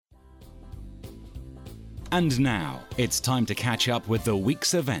And now, it's time to catch up with the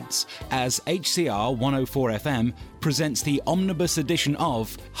week's events as HCR 104 FM presents the omnibus edition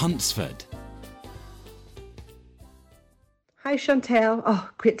of Huntsford. Hi Chantel. Oh,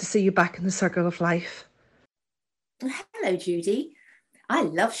 great to see you back in the circle of life. Hello Judy. I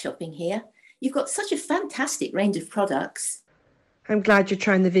love shopping here. You've got such a fantastic range of products. I'm glad you're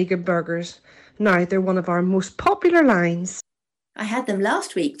trying the vegan burgers. Now they're one of our most popular lines. I had them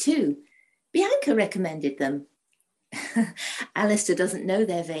last week too. Bianca recommended them. Alistair doesn't know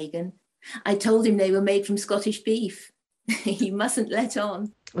they're vegan. I told him they were made from Scottish beef. You mustn't let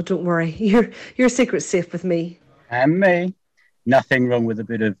on. Oh, don't worry. Your secret's safe with me. And me. Nothing wrong with a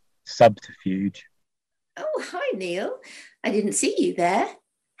bit of subterfuge. Oh, hi Neil. I didn't see you there.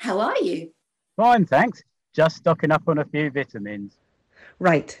 How are you? Fine, thanks. Just stocking up on a few vitamins.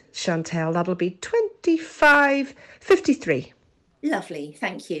 Right, Chantel, that'll be 25.53. Lovely,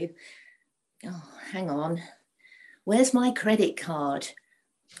 thank you. Oh, hang on. Where's my credit card?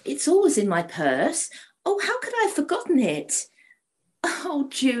 It's always in my purse. Oh, how could I have forgotten it? Oh,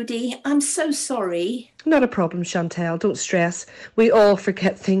 Judy, I'm so sorry. Not a problem, Chantel. Don't stress. We all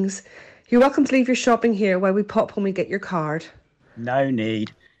forget things. You're welcome to leave your shopping here while we pop home and get your card. No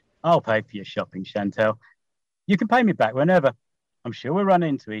need. I'll pay for your shopping, Chantel. You can pay me back whenever. I'm sure we'll run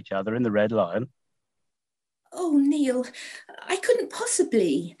into each other in the Red Lion. Oh, Neil, I couldn't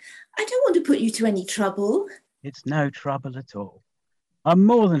possibly. I don't want to put you to any trouble. It's no trouble at all. I'm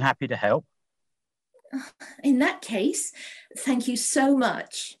more than happy to help. In that case, thank you so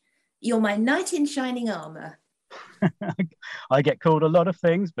much. You're my knight in shining armour. I get called a lot of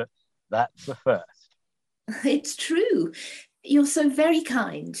things, but that's the first. It's true. You're so very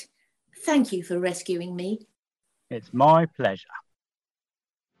kind. Thank you for rescuing me. It's my pleasure.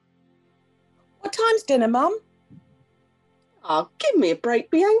 What time's dinner, Mum? Oh, give me a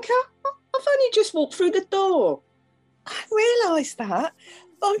break, Bianca. I've only just walked through the door. I realise that,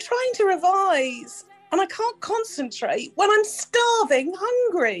 but I'm trying to revise and I can't concentrate when I'm starving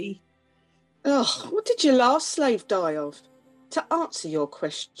hungry. Oh, what did your last slave die of? To answer your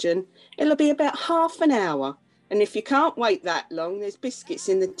question, it'll be about half an hour. And if you can't wait that long, there's biscuits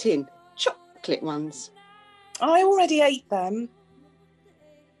in the tin. Chocolate ones. I already ate them.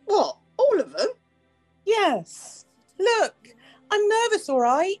 What? All of them? Yes. Look, I'm nervous, all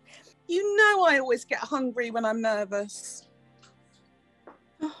right? You know I always get hungry when I'm nervous.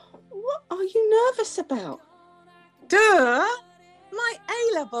 Oh, what are you nervous about? Duh! My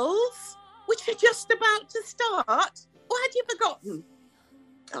A-levels, which are just about to start. Or had you forgotten?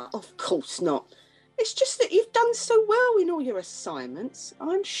 Oh, of course not. It's just that you've done so well in all your assignments.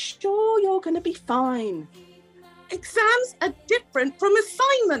 I'm sure you're going to be fine. Exams are different from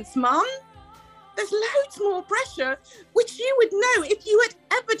assignments, Mum. There's loads more pressure, which you would know if you had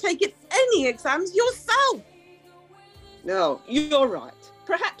ever taken any exams yourself. No, you're right.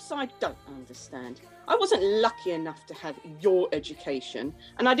 Perhaps I don't understand. I wasn't lucky enough to have your education,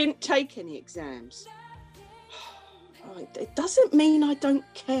 and I didn't take any exams. It doesn't mean I don't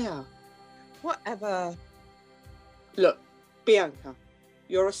care. Whatever. Look, Bianca,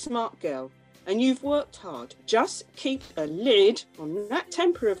 you're a smart girl, and you've worked hard. Just keep a lid on that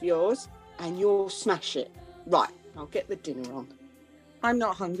temper of yours, and you'll smash it. Right, I'll get the dinner on. I'm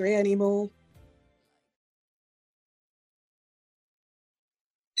not hungry anymore.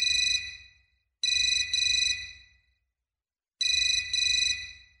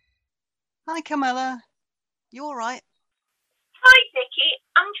 Hi, Camilla. You all right? Hi, Vicky.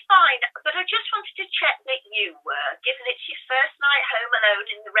 I'm fine, but I just wanted to check that you were, given it's your first night home alone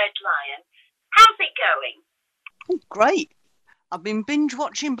in the Red Lion. How's it going? Oh, great. I've been binge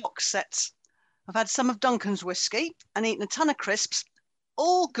watching box sets. I've had some of Duncan's whiskey and eaten a ton of crisps.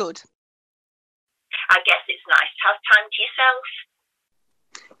 All good. I guess it's nice to have time to yourself.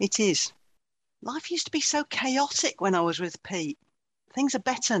 It is. Life used to be so chaotic when I was with Pete. Things are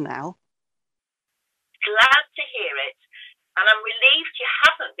better now. Glad to hear it. And I'm relieved you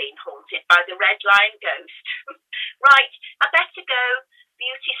haven't been haunted by the Red Lion ghost. Right, I better go.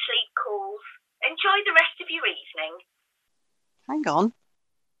 Beauty sleep calls. Enjoy the rest of your evening. Hang on.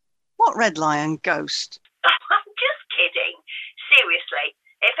 What Red Lion ghost? I'm just kidding. Seriously,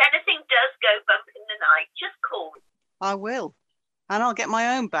 if anything does go bump in the night, just call me. I will. And I'll get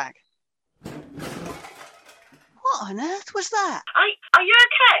my own back. What on earth was that? Are you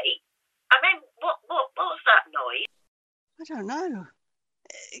okay? I mean, what was that noise? I don't know.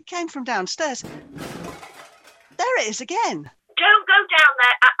 It came from downstairs. There it is again. Don't go down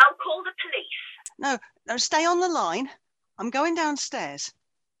there. I'll call the police. No, stay on the line. I'm going downstairs.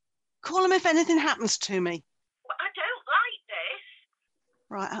 Call them if anything happens to me. I don't like this.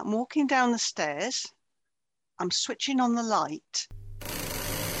 Right, I'm walking down the stairs. I'm switching on the light.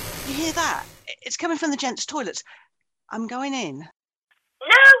 You hear that? It's coming from the gents' toilets. I'm going in.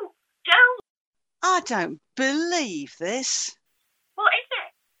 No, don't. I don't believe this. What is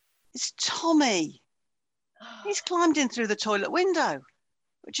it? It's Tommy. He's climbed in through the toilet window,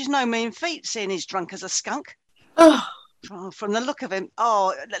 which is no mean feat, seeing he's drunk as a skunk. Oh, From the look of him.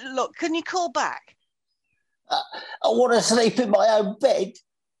 Oh, look, can you call back? I want to sleep in my own bed.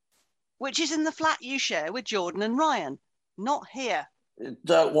 Which is in the flat you share with Jordan and Ryan. Not here.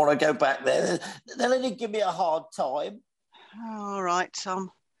 Don't want to go back there. They'll only give me a hard time. All right,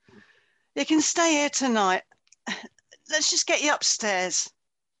 Tom. You can stay here tonight. Let's just get you upstairs.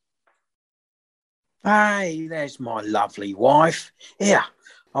 Hey, there's my lovely wife. Here,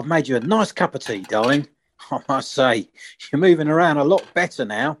 I've made you a nice cup of tea, darling. I must say, you're moving around a lot better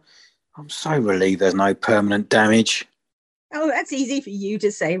now. I'm so relieved there's no permanent damage. Oh, that's easy for you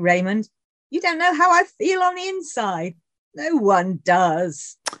to say, Raymond. You don't know how I feel on the inside. No one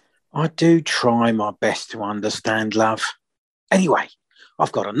does. I do try my best to understand, love. Anyway,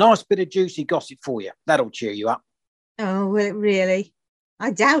 I've got a nice bit of juicy gossip for you. That'll cheer you up. Oh, will it really?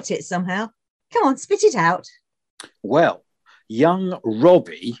 I doubt it somehow. Come on, spit it out. Well, young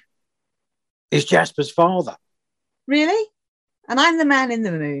Robbie is Jasper's father. Really? And I'm the man in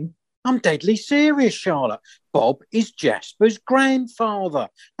the moon. I'm deadly serious, Charlotte. Bob is Jasper's grandfather.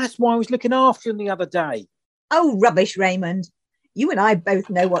 That's why I was looking after him the other day. Oh, rubbish, Raymond. You and I both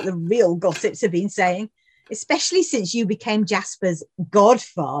know what the real gossips have been saying, especially since you became Jasper's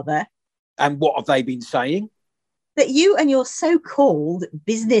godfather. And what have they been saying? That you and your so-called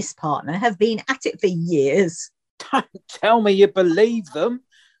business partner have been at it for years. Don't tell me you believe them.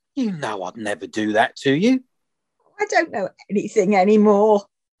 You know I'd never do that to you. I don't know anything anymore.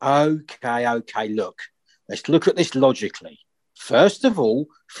 Okay, look. Let's look at this logically. First of all,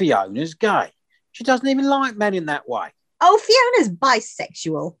 Fiona's gay. She doesn't even like men in that way. Oh, Fiona's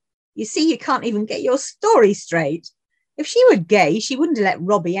bisexual. You see, you can't even get your story straight. If she were gay, she wouldn't have let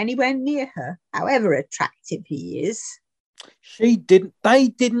Robbie anywhere near her, however attractive he is. They didn't,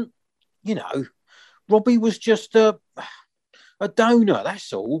 you know. Robbie was just a donor,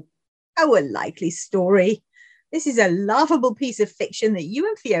 that's all. Oh, a likely story. This is a laughable piece of fiction that you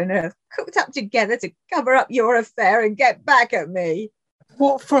and Fiona have cooked up together to cover up your affair and get back at me.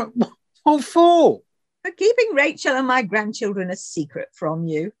 What for? For keeping Rachel and my grandchildren a secret from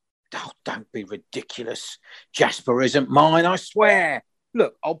you. Oh, don't be ridiculous. Jasper isn't mine, I swear.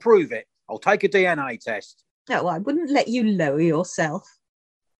 Look, I'll prove it. I'll take a DNA test. No, I wouldn't let you lower yourself.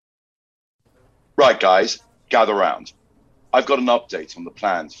 Right, guys, gather round. I've got an update on the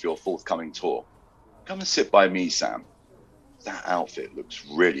plans for your forthcoming tour. Come and sit by me, Sam. That outfit looks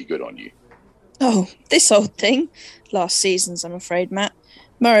really good on you. Oh, this old thing. Last season's, I'm afraid, Matt.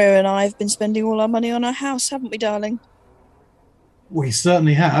 Mario and I have been spending all our money on our house, haven't we, darling? We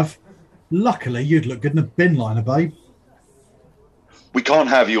certainly have. Luckily, you'd look good in a bin liner, babe. We can't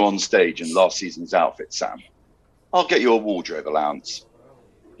have you on stage in last season's outfit, Sam. I'll get you a wardrobe allowance.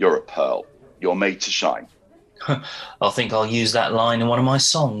 You're a pearl. You're made to shine. I think I'll use that line in one of my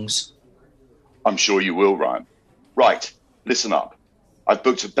songs. I'm sure you will, Ryan. Right, listen up. I've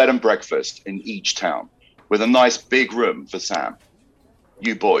booked a bed and breakfast in each town with a nice big room for Sam.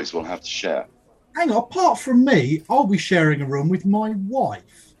 You boys will have to share. Hang on, apart from me, I'll be sharing a room with my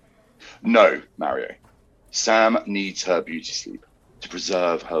wife. No, Mario. Sam needs her beauty sleep to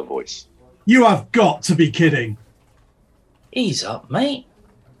preserve her voice. You have got to be kidding. Ease up, mate.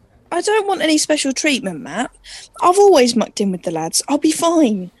 I don't want any special treatment, Matt. I've always mucked in with the lads. I'll be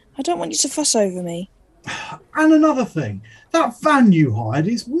fine. I don't want you to fuss over me. And another thing, that van you hired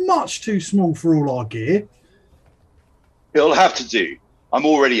is much too small for all our gear. It'll have to do. I'm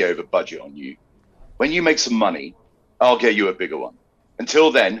already over budget on you. When you make some money, I'll get you a bigger one.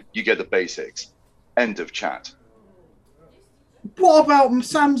 Until then, you get the basics. End of chat. What about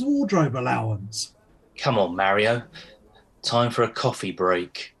Sam's wardrobe allowance? Come on, Mario. Time for a coffee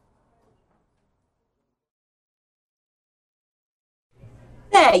break.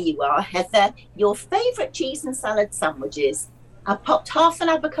 There you are, Heather. Your favourite cheese and salad sandwiches. I popped half an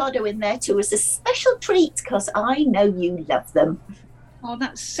avocado in there too as a special treat because I know you love them. Oh,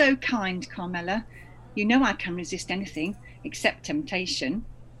 that's so kind, Carmela. You know I can resist anything except temptation.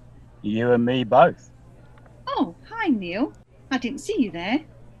 You and me both. Oh, hi, Neil. I didn't see you there.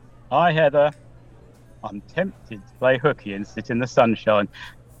 Hi, Heather. I'm tempted to play hooky and sit in the sunshine,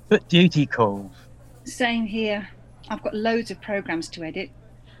 but duty calls. Same here. I've got loads of programmes to edit.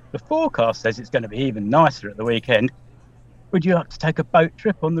 The forecast says it's going to be even nicer at the weekend. Would you like to take a boat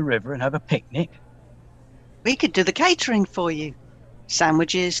trip on the river and have a picnic? We could do the catering for you.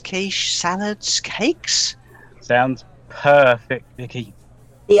 Sandwiches, quiche, salads, cakes. sounds perfect, Vicky.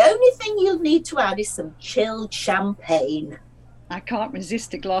 The only thing you'll need to add is some chilled champagne. I can't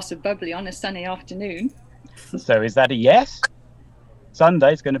resist a glass of bubbly on a sunny afternoon. So is that a yes?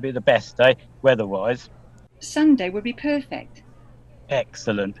 Sunday's going to be the best day, weather-wise. Sunday would be perfect.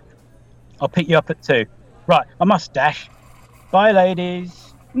 Excellent. I'll pick you up at 2. Right, I must dash. Bye,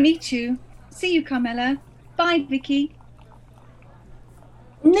 ladies. Me too. See you, Carmela. Bye, Vicky.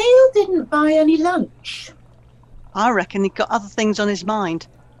 Neil didn't buy any lunch. I reckon he'd got other things on his mind.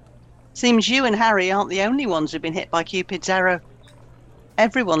 Seems you and Harry aren't the only ones who've been hit by Cupid's arrow.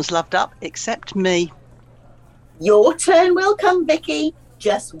 Everyone's loved up except me. Your turn will come, Vicky.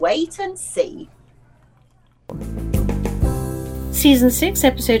 Just wait and see. Season 6,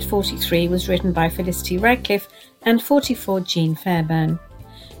 episode 43 was written by Felicity Radcliffe and 44 Jean Fairbairn.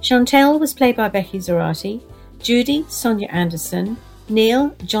 Chantel was played by Becky Zarati, Judy Sonia Anderson,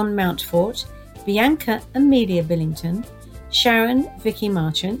 Neil John Mountfort, Bianca Amelia Billington, Sharon Vicky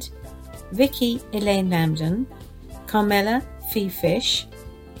Marchant, Vicky Elaine Lambden, Carmela Fee Fish,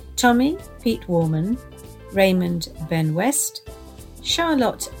 Tommy Pete Warman, Raymond Ben West,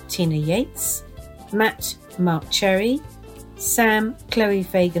 Charlotte Tina Yates, Matt Mark Cherry, Sam Chloe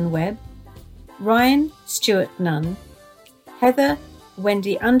Fagan Webb, Ryan Stuart Nunn, Heather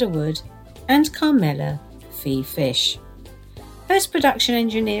Wendy Underwood, and Carmela Fee Fish. Post-production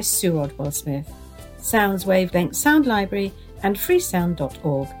engineer Sue Rodwell-Smith. Sounds Wavelength Sound Library and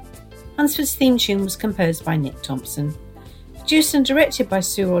freesound.org. Hunsford's theme tune was composed by Nick Thompson. Produced and directed by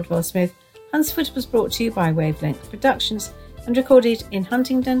Sue Rodwell-Smith, Hunsford was brought to you by Wavelength Productions and recorded in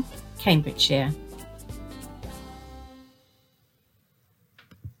Huntingdon, Cambridgeshire.